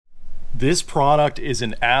This product is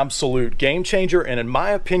an absolute game changer and in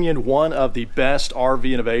my opinion, one of the best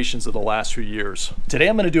RV innovations of the last few years. Today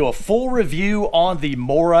I'm going to do a full review on the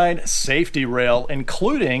MORryde Safe-T-Rail,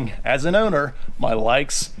 including, as an owner, my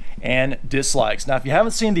likes and dislikes. Now, if you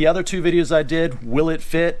haven't seen the other two videos I did, Will It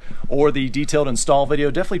Fit or the detailed install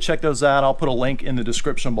video, definitely check those out. I'll put a link in the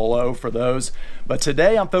description below for those. But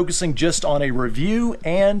today I'm focusing just on a review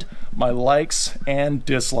and my likes and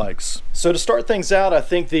dislikes. So to start things out, I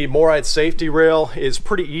think the MORryde Safe-T-Rail is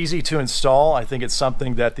pretty easy to install. I think it's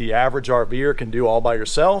something that the average RVer can do all by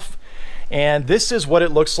yourself. And this is what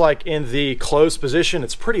it looks like in the closed position.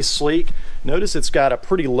 It's pretty sleek. Notice it's got a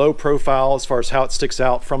pretty low profile as far as how it sticks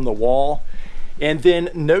out from the wall. And then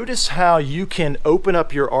notice how you can open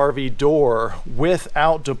up your RV door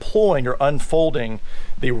without deploying or unfolding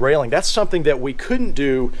the railing. That's something that we couldn't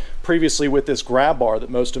do previously with this grab bar that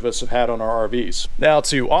most of us have had on our RVs. Now,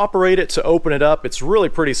 to operate it, to open it up, it's really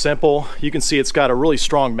pretty simple. You can see it's got a really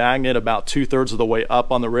strong magnet about 2/3 of the way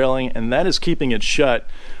up on the railing, and that is keeping it shut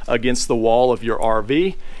against the wall of your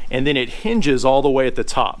RV. And then it hinges all the way at the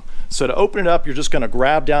top. So to open it up, you're just going to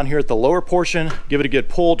grab down here at the lower portion, give it a good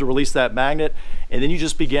pull to release that magnet, and then you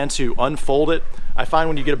just begin to unfold it. I find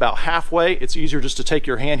when you get about halfway, it's easier just to take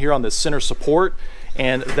your hand here on the center support,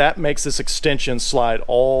 and that makes this extension slide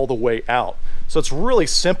all the way out. So it's really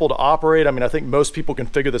simple to operate. I mean, I think most people can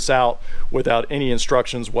figure this out without any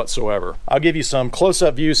instructions whatsoever. I'll give you some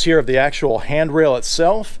close-up views here of the actual handrail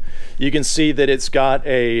itself. You can see that it's got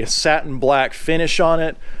a satin black finish on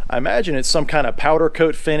it. I imagine it's some kind of powder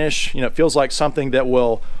coat finish. You know, it feels like something that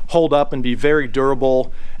will hold up and be very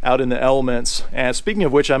durable out in the elements. And speaking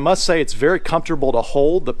of which, I must say it's very comfortable to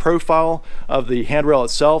hold. The profile of the handrail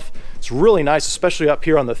itself, it's really nice, especially up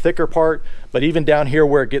here on the thicker part, but even down here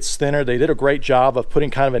where it gets thinner, they did a great job of putting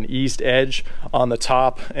kind of an eased edge on the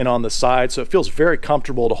top and on the side, so it feels very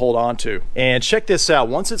comfortable to hold on to. And check this out,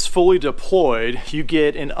 once it's fully deployed, you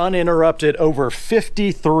get an uninterrupted over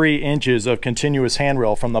 53 inches of continuous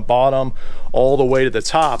handrail from the bottom all the way to the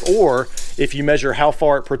top, or if you measure how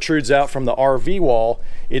far it protrudes out from the RV wall,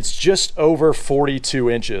 it's just over 42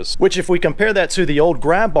 inches, which if we compare that to the old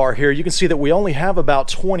grab bar here, you can see that we only have about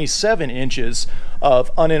 27 inches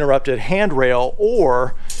of uninterrupted handrail,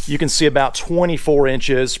 or you can see about 24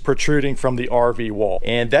 inches protruding from the RV wall.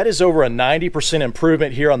 And that is over a 90%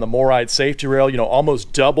 improvement here on the MORryde Safe-T-Rail, you know,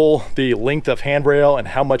 almost double the length of handrail and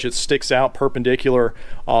how much it sticks out perpendicular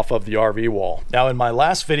off of the RV wall. Now, in my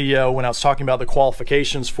last video, when I was talking about the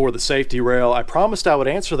qualifications for the Safe-T-Rail, I promised I would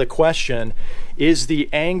answer the question, is the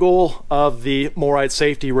angle of the MORryde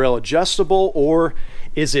Safe-T-Rail adjustable or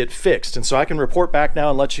is it fixed? And so I can report back now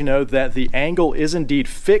and let you know that the angle is indeed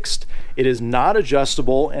fixed. It is not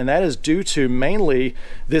adjustable, and that is due to mainly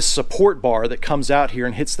this support bar that comes out here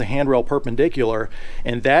and hits the handrail perpendicular,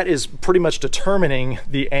 and that is pretty much determining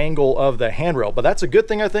the angle of the handrail. But that's a good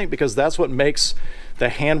thing, I think, because that's what makes the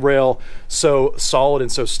handrail so solid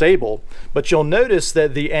and so stable. But you'll notice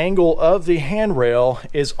that the angle of the handrail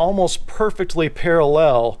is almost perfectly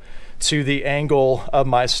parallel to the angle of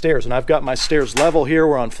my stairs. And I've got my stairs level here.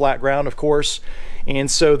 We're on flat ground, of course. And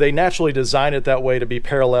so they naturally designed it that way to be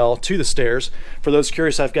parallel to the stairs. For those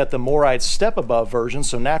curious, I've got the MORryde Step Above version,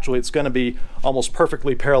 so naturally it's going to be almost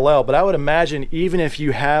perfectly parallel. But I would imagine even if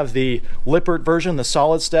you have the Lippert version, the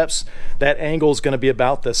solid steps, that angle is going to be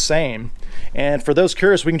about the same. And for those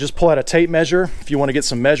curious, we can just pull out a tape measure if you want to get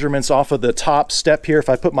some measurements off of the top step here. If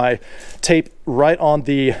I put my tape right on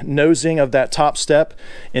the nosing of that top step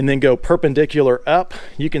and then go perpendicular up,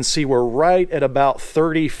 you can see we're right at about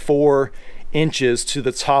 34 inches to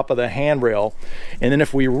the top of the handrail. And then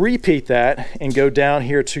if we repeat that and go down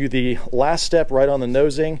here to the last step right on the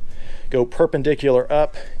nosing, go perpendicular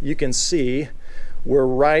up, you can see we're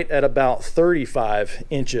right at about 35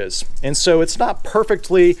 inches. And so it's not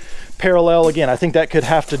perfectly parallel. Again, I think that could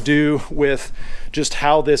have to do with just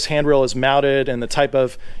how this handrail is mounted and the type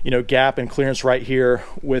of, you know, gap and clearance right here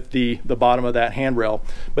with the bottom of that handrail.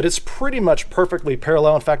 But it's pretty much perfectly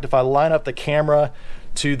parallel. In fact, if I line up the camera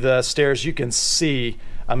to the stairs, you can see,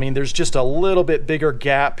 I mean, there's just a little bit bigger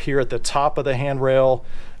gap here at the top of the handrail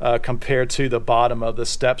compared to the bottom of the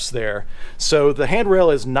steps there. So the handrail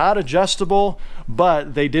is not adjustable,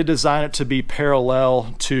 but they did design it to be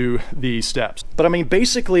parallel to the steps. But I mean,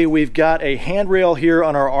 basically we've got a handrail here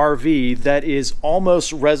on our RV that is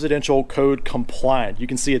almost residential code compliant. You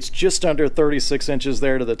can see it's just under 36 inches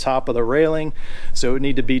there to the top of the railing. So it would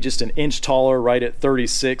need to be just an inch taller right at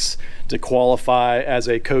 36 to qualify as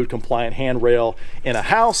a code compliant handrail in a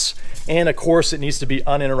house. And of course it needs to be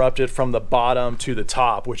uninterrupted from the bottom to the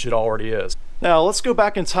top, which it already is. Now let's go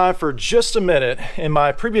back in time for just a minute. In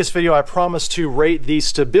my previous video, I promised to rate the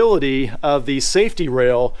stability of the safety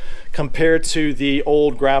rail compared to the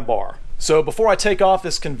old grab bar. So before I take off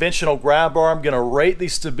this conventional grab bar, I'm gonna rate the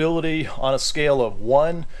stability on a scale of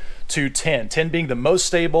 1 to 10. 10 being the most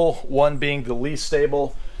stable, 1 being the least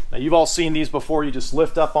stable. Now you've all seen these before. You just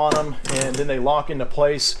lift up on them and then they lock into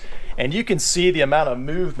place. And you can see the amount of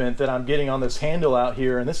movement that I'm getting on this handle out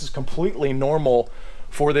here. And this is completely normal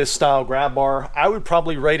for this style grab bar. I would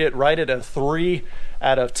probably rate it right at a 3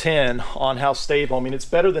 out of 10 on how stable. I mean, it's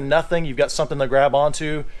better than nothing. You've got something to grab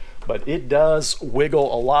onto, but it does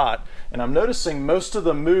wiggle a lot. And I'm noticing most of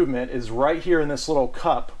the movement is right here in this little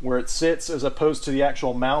cup where it sits as opposed to the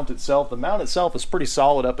actual mount itself. The mount itself is pretty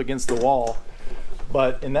solid up against the wall,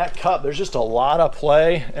 but in that cup, there's just a lot of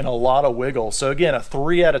play and a lot of wiggle. So again, a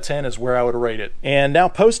 3 out of 10 is where I would rate it. And now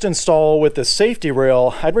post-install with the safety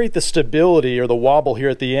rail, I'd rate the stability or the wobble here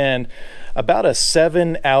at the end about a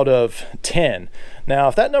 7 out of 10. Now,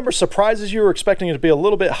 if that number surprises you or expecting it to be a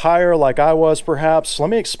little bit higher like I was perhaps, let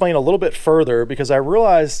me explain a little bit further, because I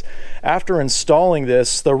realized after installing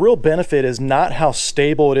this, the real benefit is not how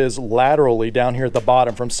stable it is laterally down here at the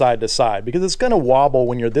bottom from side to side, because it's going to wobble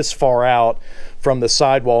when you're this far out from the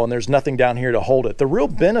sidewall and there's nothing down here to hold it. The real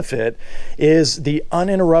benefit is the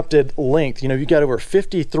uninterrupted length. You know, you got over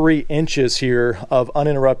 53 inches here of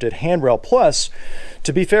uninterrupted handrail. Plus,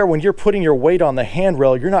 to be fair, when you're putting your weight on the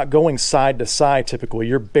handrail, you're not going side to side typically.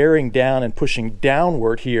 You're bearing down and pushing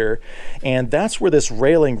downward here. And that's where this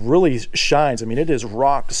railing really shines. I mean, it is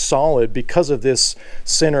rock solid because of this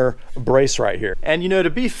center brace right here. And you know, to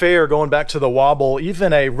be fair, going back to the wobble,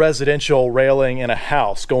 even a residential railing in a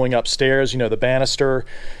house going upstairs, you know, the banister,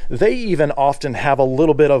 they even often have a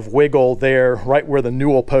little bit of wiggle there right where the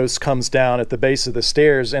newel post comes down at the base of the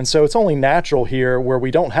stairs. And so it's only natural here where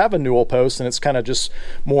we don't have a newel post and it's kind of just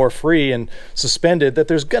more free and suspended that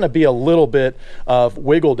there's going to be a little bit of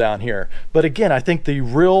wiggle down here. But again, I think the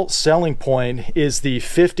real selling point is the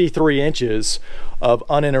 53 inches of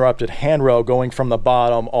uninterrupted handrail going from the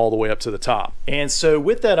bottom all the way up to the top. And so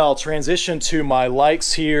with that, I'll transition to my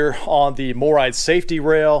likes here on the MORryde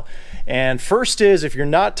Safe-T-Rail. And first is, if you're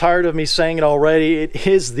not tired of me saying it already, it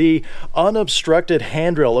is the unobstructed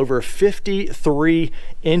handrail, over 53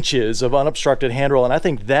 inches of unobstructed handrail, and I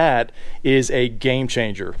think that is a game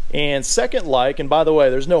changer. And second like, and by the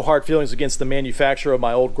way, there's no hard feelings against the manufacturer of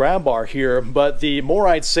my old grab bar here, but the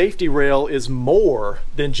MORryde Safe-T-Rail is more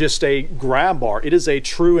than just a grab bar. It is a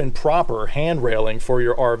true and proper hand railing for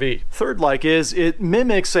your RV. Third like is, it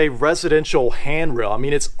mimics a residential handrail. I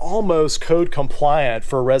mean, it's almost code compliant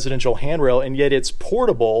for a residential handrail, and yet it's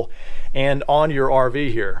portable and on your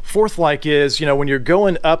RV here. Fourth like is, you know, when you're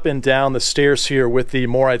going up and down the stairs here with the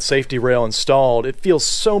MORryde Safe-T-Rail installed, it feels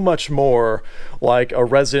so much more like a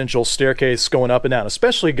residential staircase going up and down,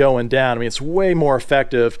 especially going down. I mean, it's way more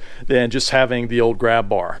effective than just having the old grab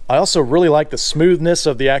bar. I also really like the smoothness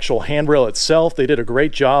of the actual handrail itself. They did a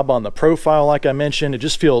great job on the profile, like I mentioned. It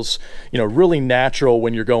just feels, you know, really natural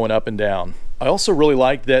when you're going up and down. I also really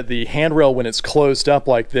like that the handrail, when it's closed up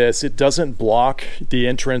like this, it doesn't block the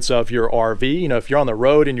entrance of your RV. You know, if you're on the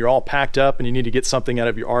road and you're all packed up and you need to get something out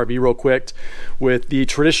of your RV real quick, with the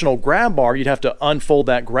traditional grab bar, you'd have to unfold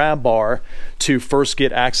that grab bar to first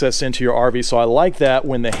get access into your RV. So I like that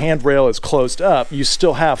when the handrail is closed up, you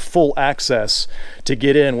still have full access to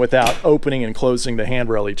get in without opening and closing the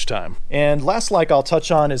handrail each time. And last like I'll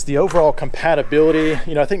touch on is the overall compatibility.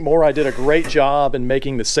 You know, I think MORryde did a great job in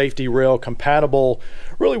making the Safe-T-Rail compatible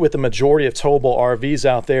really with the majority of towable RVs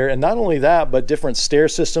out there. And not only that, but different stair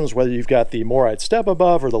systems, whether you've got the MORryde Step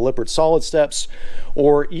Above or the Lippert Solid Steps,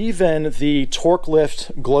 or even the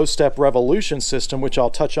Torqlift Glowstep Revolution system, which I'll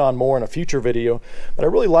touch on more in a future video. But I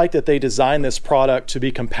really like that they designed this product to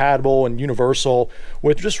be compatible and universal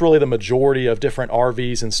with just really the majority of different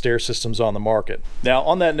RVs and stair systems on the market. Now,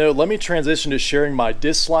 on that note, let me transition to sharing my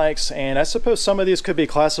dislikes, and I suppose some of these could be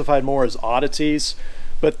classified more as oddities.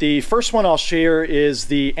 But the first one I'll share is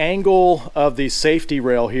the angle of the safety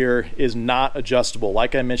rail here is not adjustable.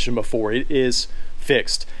 Like I mentioned before, it is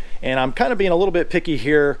fixed. And I'm kind of being a little bit picky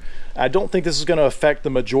here. I don't think this is going to affect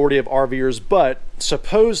the majority of RVers, but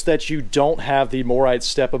suppose that you don't have the MORryde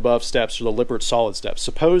Step Above steps or the Lippert Solid Steps.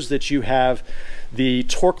 Suppose that you have the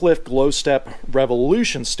Torqlift Glowstep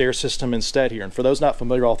Revolution stair system instead here. And for those not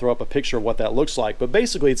familiar, I'll throw up a picture of what that looks like. But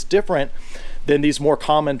basically, it's different than these more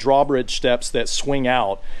common drawbridge steps that swing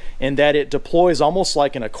out, in that it deploys almost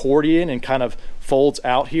like an accordion and kind of folds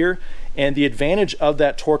out here. And the advantage of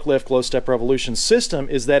that Torqlift Glowstep Revolution system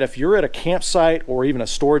is that if you're at a campsite or even a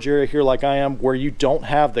storage area here like I am, where you don't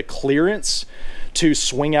have the clearance to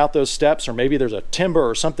swing out those steps, or maybe there's a timber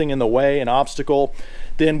or something in the way, an obstacle,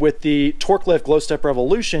 then with the Torqlift Glowstep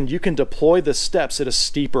Revolution, you can deploy the steps at a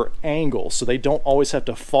steeper angle, so they don't always have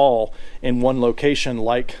to fall in one location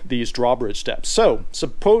like these drawbridge steps. So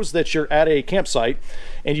suppose that you're at a campsite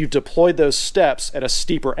and you've deployed those steps at a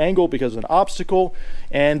steeper angle because of an obstacle,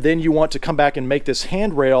 and then you want to come back and make this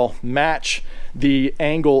handrail match the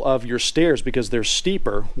angle of your stairs because they're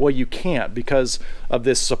steeper. Well, you can't because of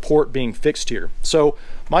this support being fixed here. So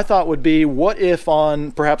my thought would be, what if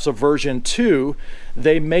on perhaps a version 2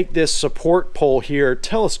 they make this support pole here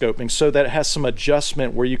telescoping so that it has some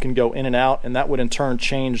adjustment where you can go in and out, and that would in turn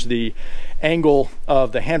change the angle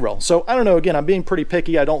of the handrail. So I don't know, again, I'm being pretty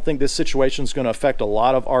picky. I don't think this situation is going to affect a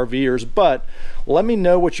lot of RVers, but let me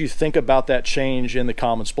know what you think about that change in the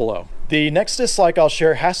comments below. The next dislike I'll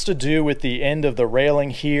share has to do with the end of the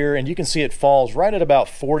railing here, and you can see it falls right at about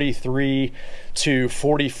 43 to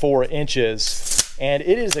 44 inches. And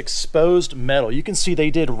it is exposed metal. You can see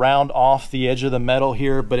they did round off the edge of the metal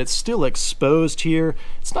here, but it's still exposed here.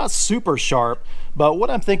 It's not super sharp, but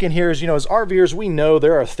what I'm thinking here is, you know, as RVers, we know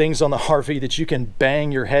there are things on the RV that you can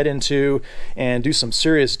bang your head into and do some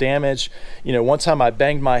serious damage. You know, one time I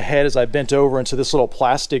banged my head as I bent over into this little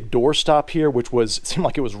plastic doorstop here, which was, it seemed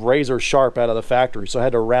like it was razor sharp out of the factory, so I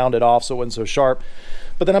had to round it off so it wasn't so sharp.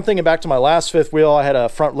 But then I'm thinking back to my last fifth wheel. I had a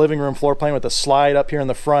front living room floor plan with a slide up here in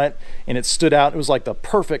the front, and it stood out. It was like the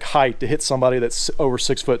perfect height to hit somebody that's over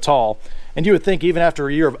 6 foot tall. And you would think even after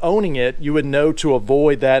a year of owning it, you would know to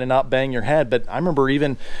avoid that and not bang your head. But I remember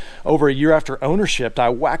even over a year after ownership, I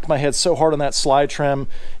whacked my head so hard on that slide trim,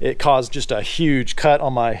 it caused just a huge cut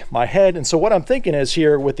on my head. And so what I'm thinking is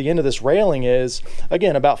here with the end of this railing is,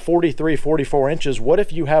 again, about 43, 44 inches. What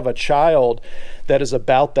if you have a child that is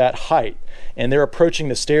about that height and they're approaching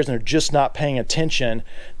the stairs and they're just not paying attention?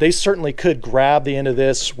 They certainly could grab the end of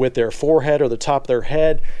this with their forehead or the top of their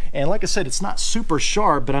head. And like I said, it's not super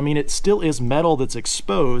sharp, but I mean, it still is metal that's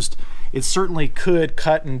exposed. It certainly could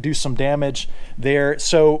cut and do some damage there.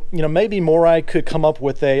 So, you know, maybe MORryde could come up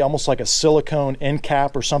with a almost like a silicone end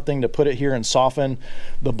cap or something to put it here and soften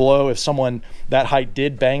the blow. If someone that height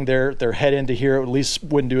did bang their head into here, it at least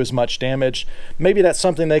wouldn't do as much damage. Maybe that's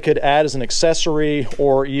something they could add as an accessory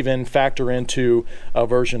or even factor into a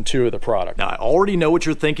version 2 of the product. Now, I already know what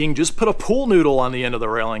you're thinking. Just put a pool noodle on the end of the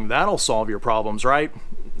railing. That'll solve your problems, right?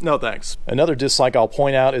 No thanks. Another dislike I'll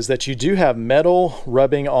point out is that you do have metal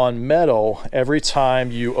rubbing on metal every time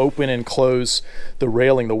you open and close the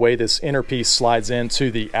railing, the way this inner piece slides into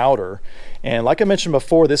the outer. And like I mentioned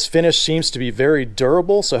before, this finish seems to be very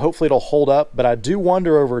durable, so hopefully it'll hold up, but I do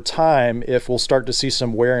wonder over time if we'll start to see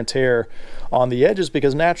some wear and tear on the edges,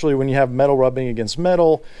 because naturally when you have metal rubbing against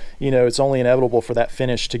metal, you know, it's only inevitable for that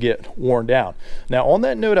finish to get worn down. Now on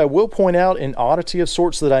that note, I will point out an oddity of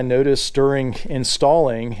sorts that I noticed during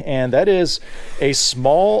installing, and that is a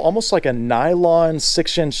small, almost like a nylon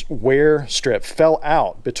 6-inch wear strip fell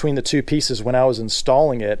out between the two pieces when I was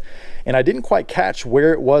installing it, and I didn't quite catch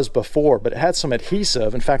where it was before, but it had some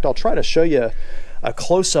adhesive. In fact, I'll try to show you a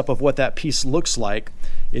close-up of what that piece looks like.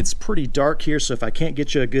 It's pretty dark here, so if I can't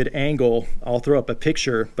get you a good angle, I'll throw up a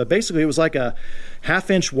picture. But basically it was like a 1/2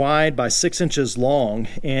 inch wide by 6 inches long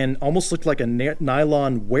and almost looked like a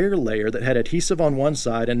nylon wear layer that had adhesive on one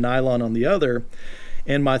side and nylon on the other.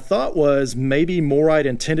 And my thought was maybe MORryde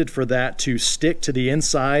intended for that to stick to the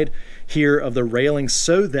inside here of the railing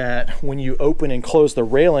so that when you open and close the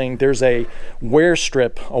railing, there's a wear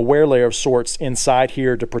strip, a wear layer of sorts inside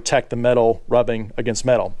here to protect the metal rubbing against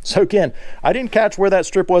metal. So again, I didn't catch where that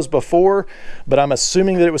strip was before, but I'm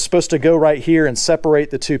assuming that it was supposed to go right here and separate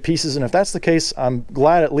the two pieces. And if that's the case, I'm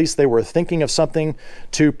glad at least they were thinking of something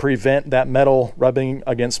to prevent that metal rubbing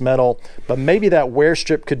against metal. But maybe that wear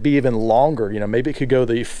strip could be even longer. You know, maybe it could go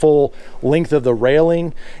the full length of the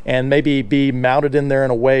railing and maybe be mounted in there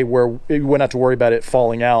in a way where you wouldn't have to worry about it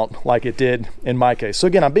falling out like it did in my case. So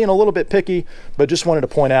again, I'm being a little bit picky, but just wanted to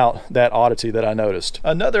point out that oddity that I noticed.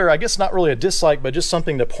 Another, I guess not really a dislike, but just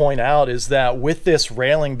something to point out is that with this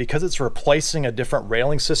railing, because it's replacing a different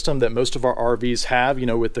railing system that most of our RVs have, you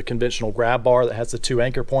know, with the conventional grab bar that has the 2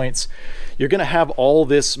 anchor points, you're gonna have all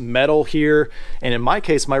this metal here. And in my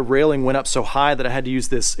case, my railing went up so high that I had to use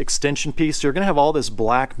this extension piece. So you're gonna have all this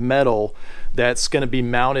black metal that's going to be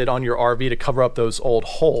mounted on your RV to cover up those old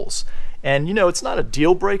holes. And you know, it's not a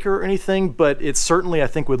deal breaker or anything, but it certainly I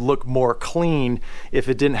think would look more clean if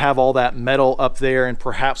it didn't have all that metal up there and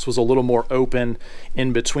perhaps was a little more open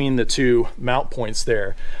in between the two mount points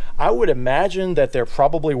there. I would imagine that they're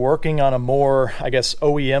probably working on a more, I guess,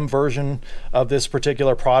 OEM version of this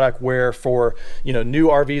particular product, where for, you know, new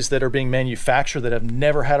RVs that are being manufactured that have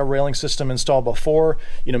never had a railing system installed before,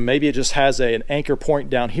 you know, maybe it just has an anchor point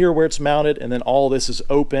down here where it's mounted, and then all this is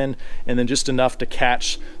open, and then just enough to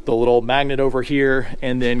catch the little magnet over here,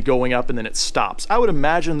 and then going up, and then it stops. I would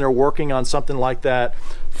imagine they're working on something like that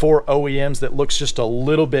for OEMs that looks just a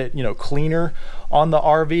little bit, you know, cleaner on the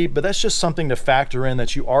RV, but that's just something to factor in,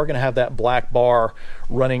 that you are going to have that black bar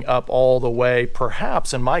running up all the way,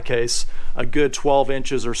 perhaps in my case a good 12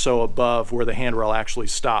 inches or so above where the handrail actually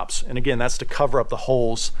stops. And again, that's to cover up the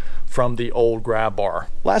holes from the old grab bar.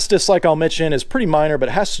 Last dislike I'll mention is pretty minor, but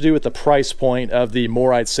it has to do with the price point of the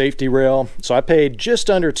MORryde Safe-T-Rail. So I paid just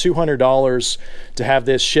under $200 to have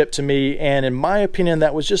this shipped to me, and in my opinion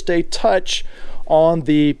that was just a touch on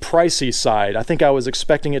the pricey side. I think I was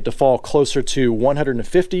expecting it to fall closer to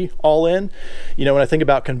 $150 all in. You know, when I think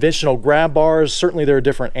about conventional grab bars, certainly they're a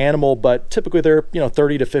different animal, but typically they're, you know,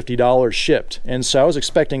 $30 to $50 shipped. And so I was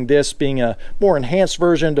expecting this, being a more enhanced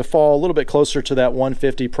version, to fall a little bit closer to that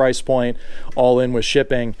 $150 price point all in with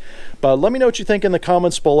shipping. But let me know what you think in the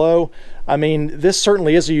comments below. I mean, this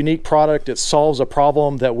certainly is a unique product. It solves a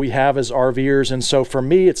problem that we have as RVers, and so for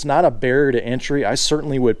me, it's not a barrier to entry. I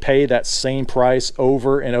certainly would pay that same price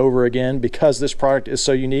over and over again because this product is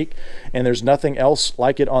so unique and there's nothing else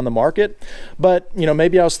like it on the market. But, you know,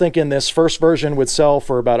 maybe I was thinking this first version would sell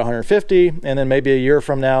for about $150, and then maybe a year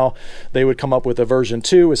from now they would come up with a version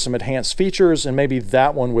 2 with some enhanced features, and maybe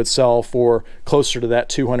that one would sell for closer to that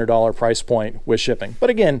 $200 price point with shipping. But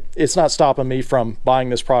again, it's not stopping me from buying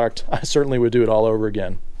this product. I certainly would do it all over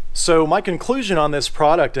again. So my conclusion on this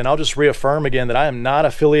product, and I'll just reaffirm again that I am not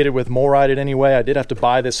affiliated with MORryde in any way. I did have to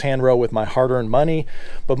buy this handrail with my hard-earned money,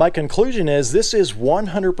 but my conclusion is this is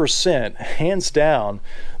 100%, hands down,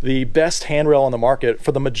 the best handrail on the market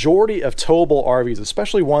for the majority of towable RVs,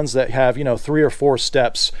 especially ones that have, you know, 3 or 4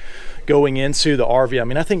 steps going into the RV. I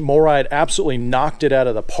mean, I think MORryde absolutely knocked it out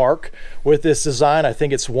of the park with this design. I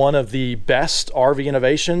think it's one of the best RV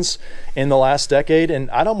innovations in the last decade, and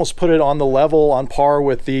I'd almost put it on the level, on par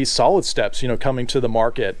with the solid steps, you know, coming to the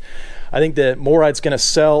market. I think that MORryde's going to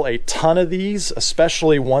sell a ton of these,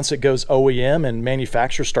 especially once it goes OEM and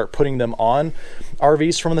manufacturers start putting them on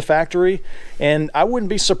RVs from the factory. And I wouldn't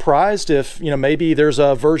be surprised if, you know, maybe there's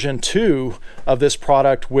a version 2 of this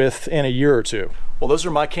product within a year or two. Well, those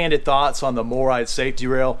are my candid thoughts on the MORryde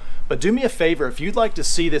Safe-T-Rail. But do me a favor, if you'd like to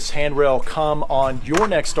see this handrail come on your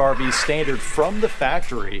next RV standard from the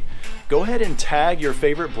factory, go ahead and tag your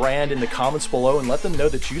favorite brand in the comments below and let them know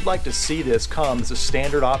that you'd like to see this come as a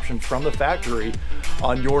standard option from the factory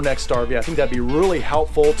on your next RV. I think that'd be really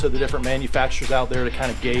helpful to the different manufacturers out there to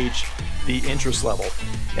kind of gauge the interest level.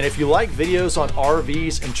 And if you like videos on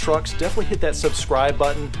RVs and trucks, definitely hit that subscribe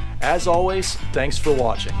button. As always, thanks for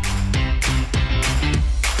watching.